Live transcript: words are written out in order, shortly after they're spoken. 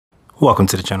Welcome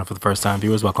to the channel for the first time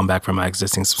viewers. Welcome back from my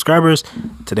existing subscribers.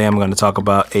 Today I'm going to talk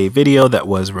about a video that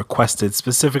was requested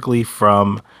specifically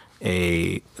from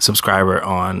a subscriber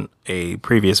on a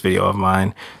previous video of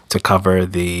mine to cover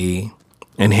the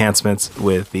enhancements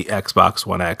with the Xbox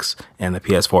One X and the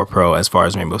PS4 Pro as far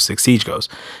as Rainbow Six Siege goes.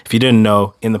 If you didn't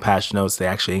know, in the patch notes they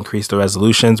actually increased the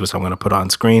resolutions, which I'm going to put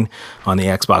on screen, on the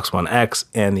Xbox One X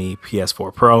and the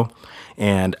PS4 Pro.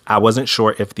 And I wasn't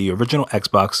sure if the original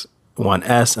Xbox One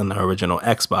S and the original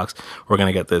Xbox were going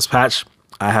to get this patch.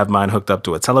 I have mine hooked up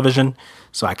to a television,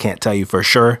 so I can't tell you for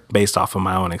sure based off of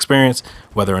my own experience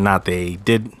whether or not they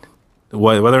do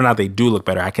look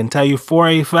better. I can tell you for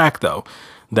a fact though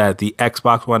that the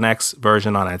Xbox One X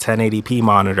version on a 1080p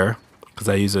monitor, because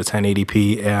I use a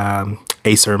 1080p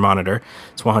Acer monitor,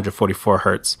 it's 144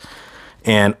 hertz,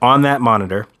 and on that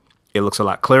monitor it looks a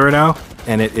lot clearer now,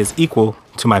 and it is equal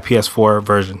to my PS4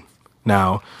 version.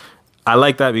 Now I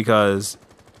like that because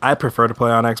I prefer to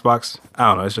play on Xbox. I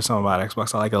don't know, it's just something about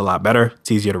Xbox. I like it a lot better. It's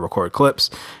easier to record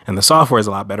clips and the software is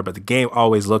a lot better, but the game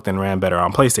always looked and ran better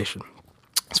on PlayStation.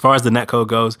 As far as the netcode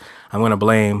goes, I'm going to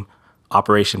blame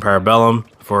Operation Para Bellum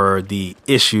for the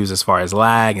issues as far as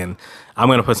lag, and I'm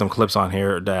going to put some clips on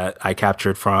here that I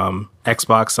captured from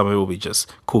Xbox. Some of it will be just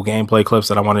cool gameplay clips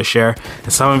that I want to share,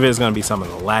 and some of it is going to be some of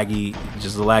the laggy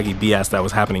BS that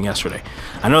was happening yesterday.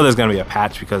 I know there's going to be a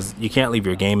patch because you can't leave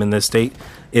your game in this state.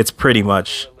 It's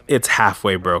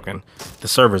halfway broken. The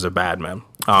servers are bad, man.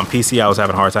 On PC, I was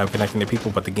having a hard time connecting to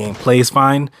people, but the game plays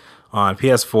fine. On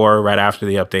PS4, right after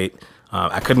the update,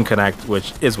 I couldn't connect,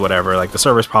 which is whatever. Like, the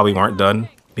servers probably weren't done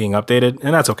being updated,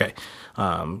 and that's okay.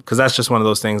 Because that's just one of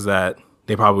those things that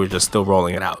they probably were just still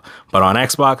rolling it out. But on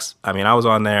Xbox, I mean, I was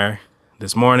on there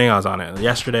this morning. I was on it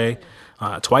yesterday,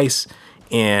 twice,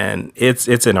 and it's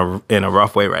in a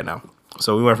rough way right now.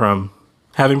 So we went from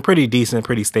having pretty decent,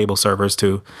 pretty stable servers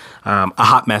to a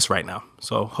hot mess right now.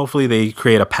 So hopefully they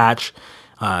create a patch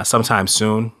sometime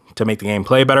soon to make the game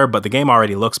play better, but the game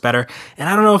already looks better. And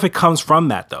I don't know if it comes from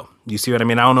that though. You see what I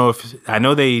mean? I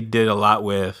know they did a lot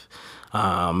with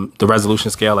the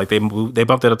resolution scale. Like they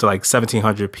bumped it up to like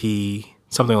 1700p,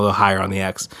 something a little higher on the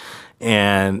X,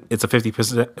 and it's a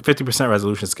 50%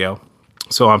 resolution scale.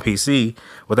 So on PC,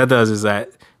 what that does is that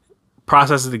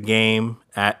processes the game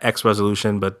at X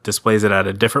resolution, but displays it at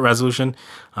a different resolution,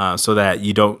 so that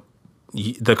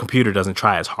the computer doesn't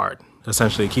try as hard.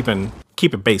 Essentially, keep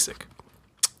it basic,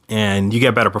 and you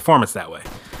get better performance that way.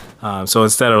 So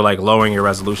instead of like lowering your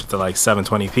resolution to like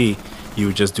 720p, you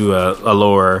would just do a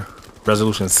lower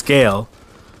resolution scale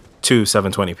to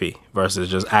 720p versus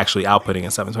just actually outputting in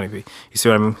 720p. You see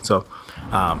what I mean? So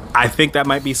I think that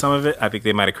might be some of it. I think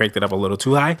they might have cranked it up a little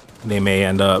too high. They may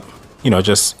end up,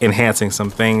 just enhancing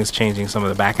some things, changing some of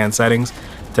the back end settings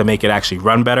to make it actually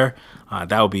run better.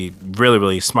 That would be really,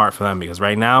 really smart for them, because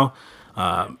right now,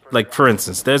 like for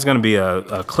instance, there's going to be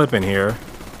a clip in here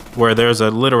where there's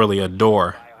literally a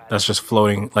door that's just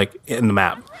floating like in the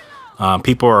map.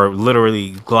 People are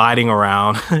literally gliding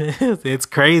around. It's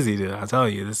crazy, dude. I tell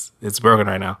you, it's broken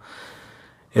right now.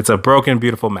 It's a broken,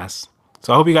 beautiful mess.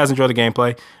 So I hope you guys enjoy the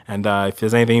gameplay. And if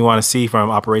there's anything you want to see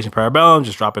from Operation Para Bellum,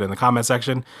 just drop it in the comment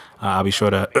section. I'll be sure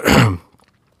to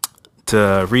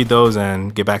to read those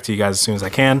and get back to you guys as soon as I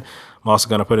can. I'm also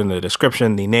going to put in the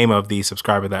description the name of the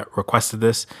subscriber that requested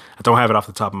this. I don't have it off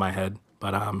the top of my head,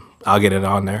 but I'll get it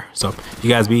on there. So you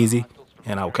guys be easy,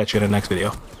 and I will catch you in the next video.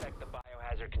 Check the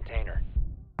biohazard container.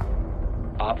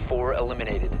 Op 4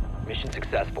 eliminated. Mission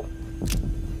successful.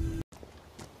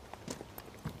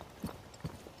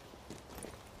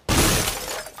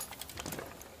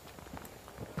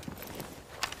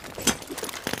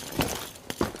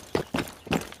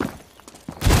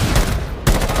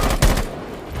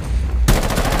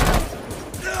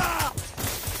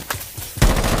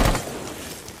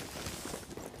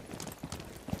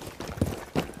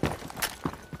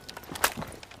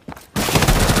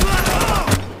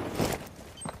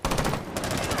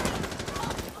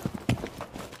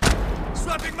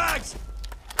 Swapping mags!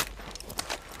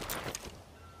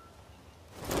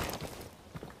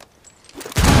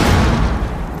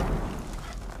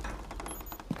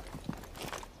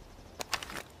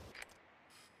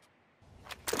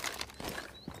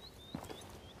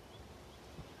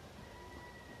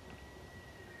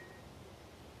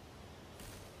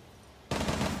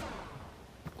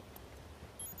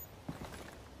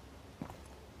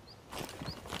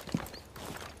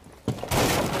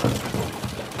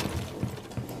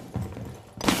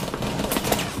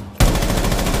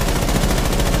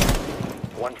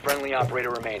 One friendly operator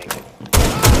remaining. Op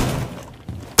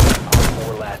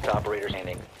 4 last operator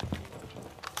standing.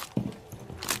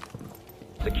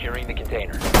 Securing the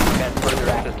container. Prevent further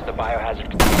access to the biohazard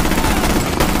container.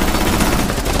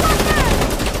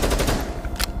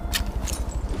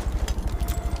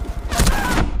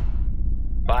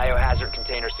 Biohazard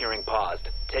container searing paused.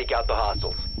 Take out the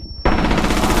hostiles. Stop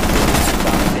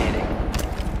standing.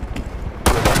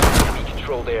 You're in a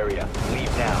controlled area.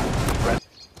 Leave now.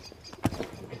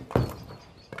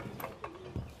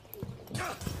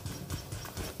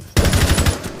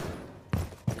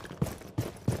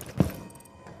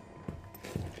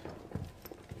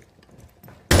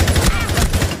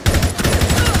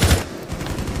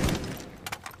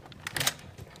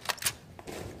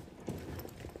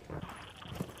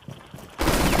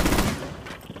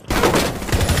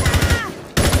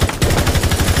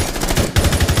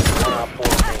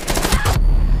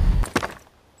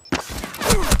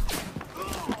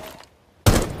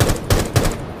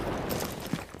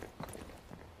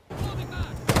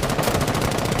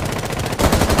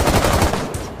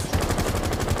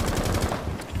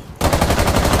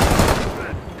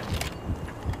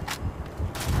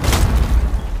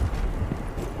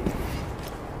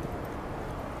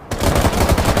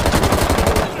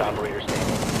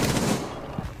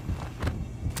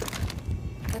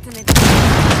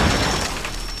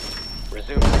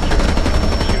 Resume security.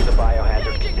 Secure the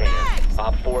biohazard container.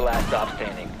 Op 4 last stop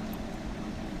standing.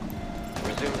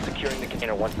 Resume securing the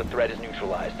container once the threat is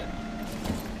neutralized.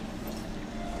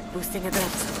 Boosting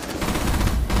adrenaline.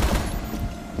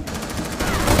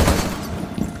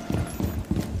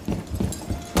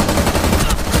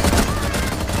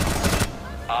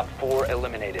 Op 4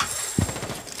 eliminated.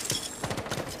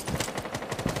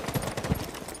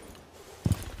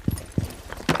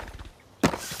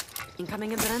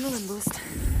 Incoming adrenaline boost.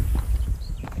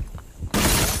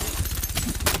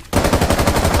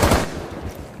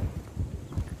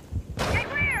 Get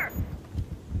clear!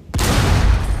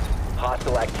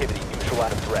 Hostile activity.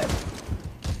 Neutralize the threat.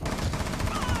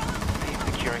 Cease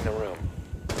securing the room.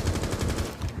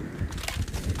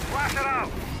 Flash it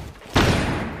out!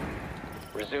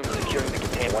 Resume securing the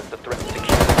container once the threat is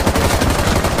secured.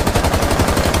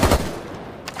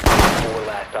 4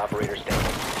 last operator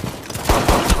standing.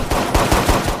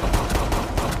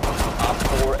 Op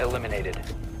 4 eliminated.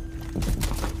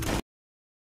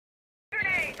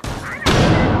 Grenade!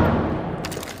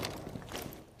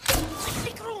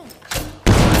 Sick room!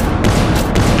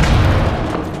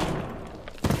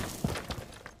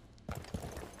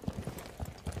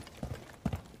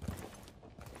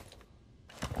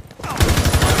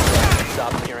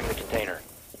 Stop securing the container.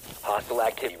 Hostile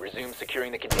activity. Resume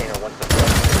securing the container once the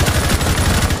threat.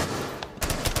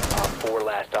 Op 4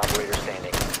 last operator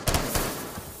standing.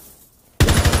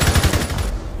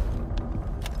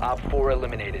 Op 4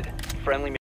 eliminated. Friendly